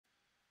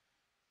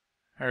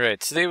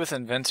Alright, today with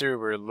Inventor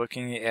we're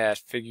looking at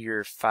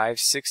figure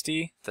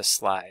 560, the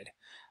slide.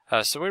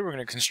 So the way we're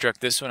going to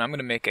construct this one, I'm going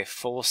to make a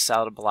full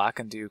solid block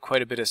and do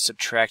quite a bit of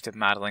subtractive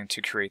modeling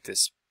to create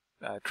this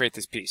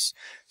piece.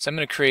 So I'm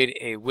going to create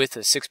a width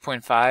of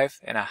 6.5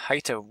 and a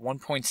height of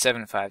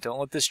 1.75. Don't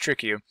let this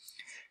trick you,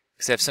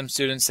 because I have some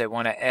students that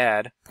want to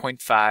add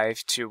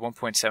 0.5 to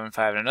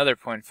 1.75 and another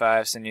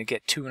 0.5, so then you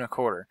get 2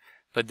 1/4.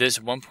 But this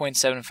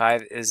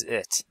 1.75 is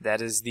it.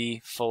 That is the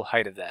full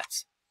height of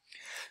that.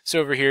 So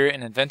over here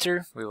in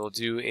Inventor, we will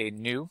do a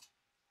new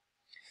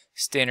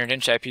standard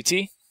inch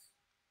IPT.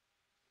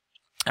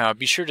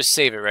 Be sure to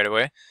save it right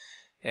away.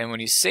 And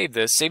when you save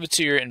this, save it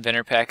to your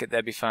Inventor packet,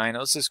 that'd be fine.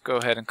 Let's just go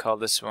ahead and call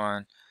this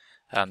one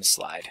the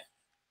slide.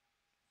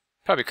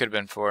 Probably could have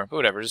been 4, but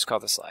whatever, just call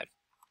it the slide.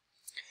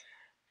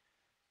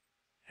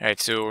 Alright,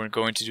 so we're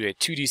going to do a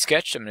 2D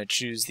sketch. I'm going to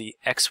choose the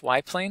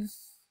XY plane.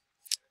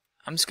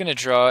 I'm just going to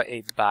draw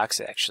a box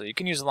actually. You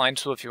can use a line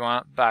tool if you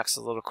want. Box is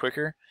a little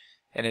quicker.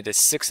 And it is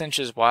 6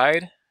 inches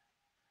wide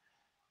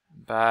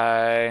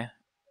by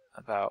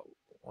about,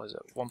 what is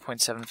it,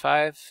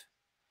 1.75.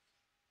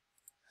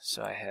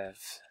 So I have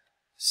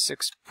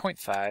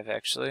 6.5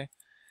 actually,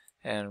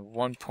 and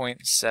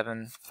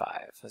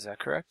 1.75. Is that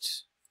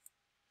correct?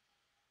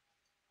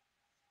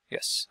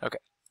 Yes, okay.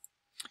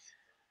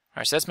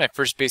 Alright, so that's my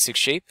first basic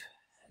shape.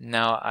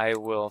 Now I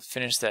will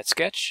finish that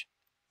sketch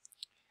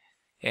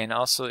and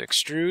also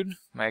extrude.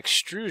 My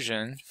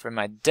extrusion for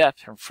my depth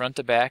from front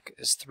to back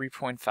is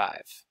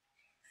 3.5.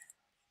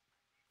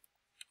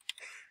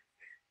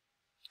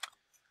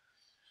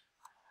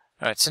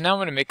 Alright, so now I'm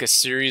going to make a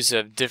series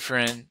of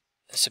different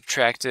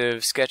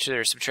subtractive sketches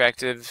or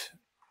subtractive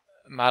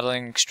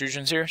modeling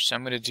extrusions here. So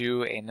I'm going to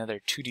do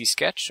another 2D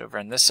sketch over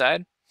on this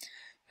side.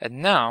 And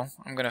now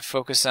I'm going to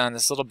focus on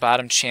this little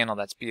bottom channel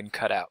that's being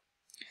cut out.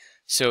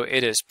 So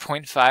it is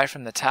 0.5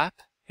 from the top.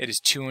 It is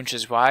 2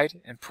 inches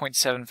wide and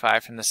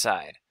 0.75 from the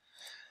side.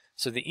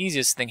 So the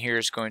easiest thing here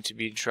is going to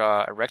be to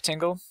draw a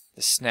rectangle,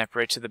 to snap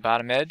right to the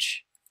bottom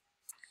edge,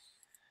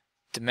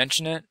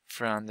 dimension it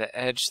from the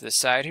edge to the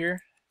side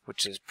here,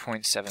 which is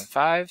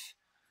 0.75,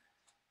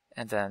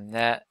 and then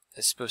that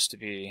is supposed to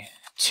be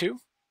 2.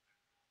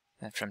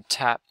 And from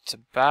top to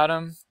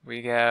bottom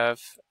we have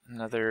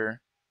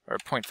another, or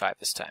 0.5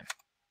 this time.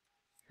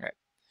 All right.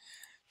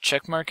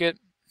 Check mark it,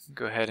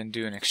 go ahead and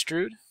do an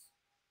extrude.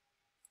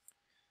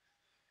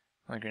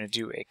 We're going to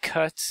do a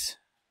cut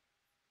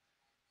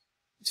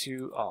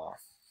to all.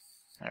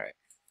 Alright.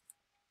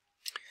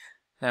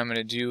 Now I'm going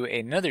to do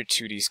another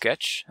 2D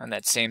sketch on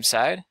that same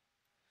side.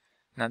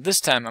 Now this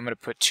time I'm going to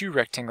put 2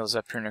 rectangles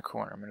up here in the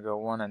corner. I'm going to go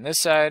one on this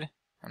side,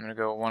 I'm going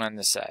to go one on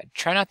this side.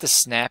 Try not to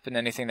snap in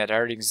anything that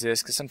already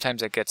exists, because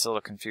sometimes that gets a little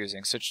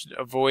confusing. So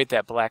avoid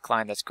that black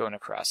line that's going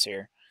across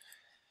here.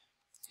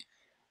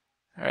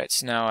 Alright,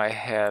 so now I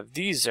have,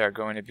 these are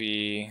going to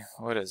be,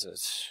 what is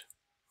it?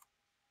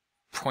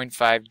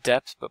 0.5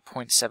 depth, but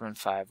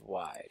 0.75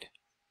 wide.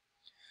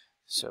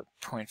 So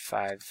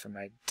 0.5 for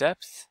my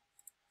depth,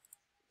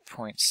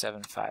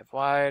 0.75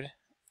 wide,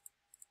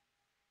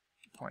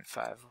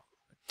 0.5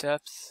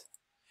 depth,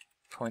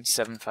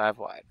 0.75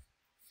 wide.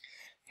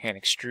 And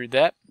extrude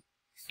that.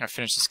 I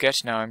finished the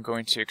sketch. Now I'm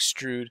going to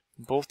extrude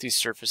both these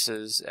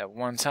surfaces at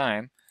one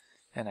time,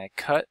 and I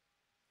cut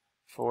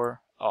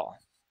for all.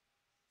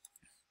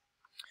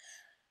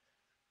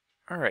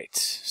 Alright,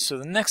 so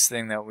the next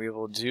thing that we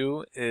will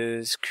do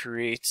is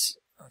create,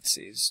 let's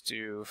see, let's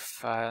do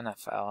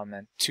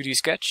 2D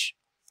sketch.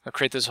 I'll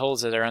create those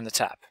holes that are on the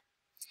top.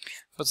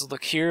 Let's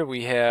look here,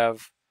 we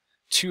have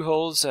 2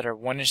 holes that are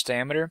 1 inch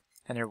diameter,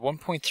 and they're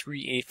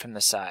 1.38 from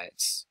the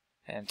sides,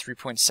 and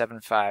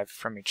 3.75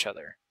 from each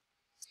other.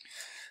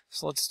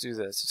 So let's do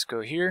this. Let's go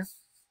here,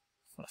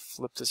 I'm going to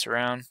flip this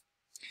around.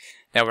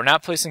 Now we're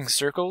not placing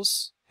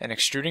circles and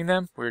extruding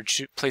them, we're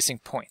placing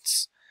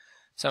points.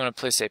 So I'm going to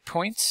place a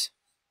point.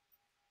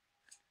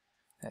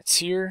 That's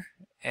here,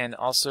 and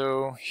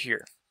also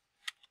here.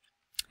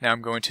 Now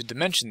I'm going to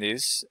dimension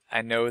these.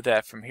 I know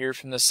that from here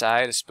from the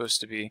side is supposed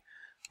to be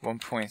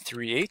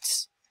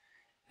 1.38,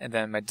 and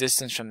then my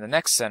distance from the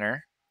next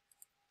center,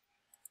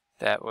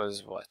 that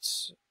was what?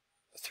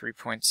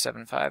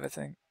 3.75, I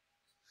think?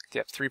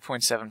 Yep,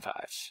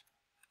 3.75.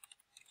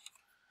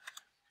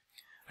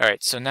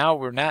 Alright, so now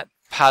we're not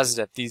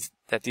positive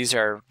that these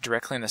are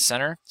directly in the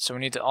center, so we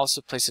need to also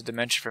place a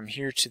dimension from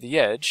here to the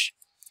edge.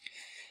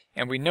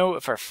 And we know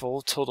if our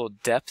full total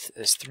depth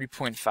is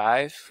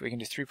 3.5, we can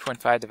do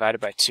 3.5 divided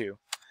by 2. And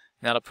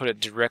that'll put it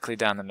directly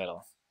down the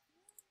middle.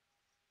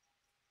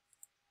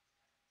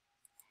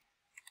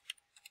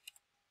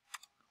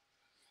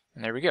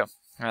 And there we go.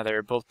 Now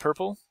they're both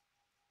purple,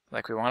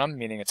 like we want them,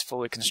 meaning it's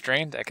fully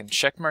constrained. I can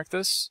check mark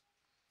this.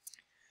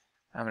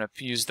 I'm going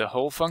to use the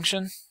hole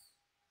function.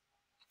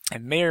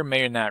 It may or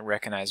may not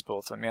recognize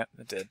both of them. Yep,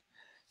 it did.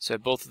 So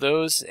both of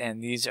those,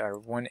 and these are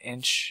 1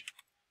 inch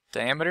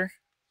diameter.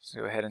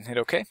 So go ahead and hit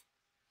OK.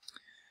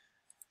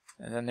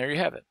 And then there you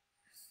have it.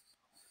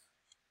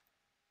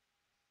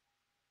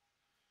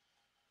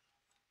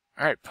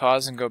 Alright,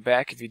 pause and go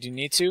back if you do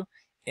need to.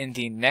 in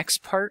the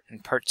next part, in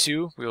part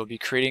 2, we will be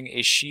creating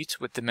a sheet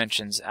with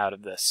dimensions out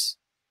of this.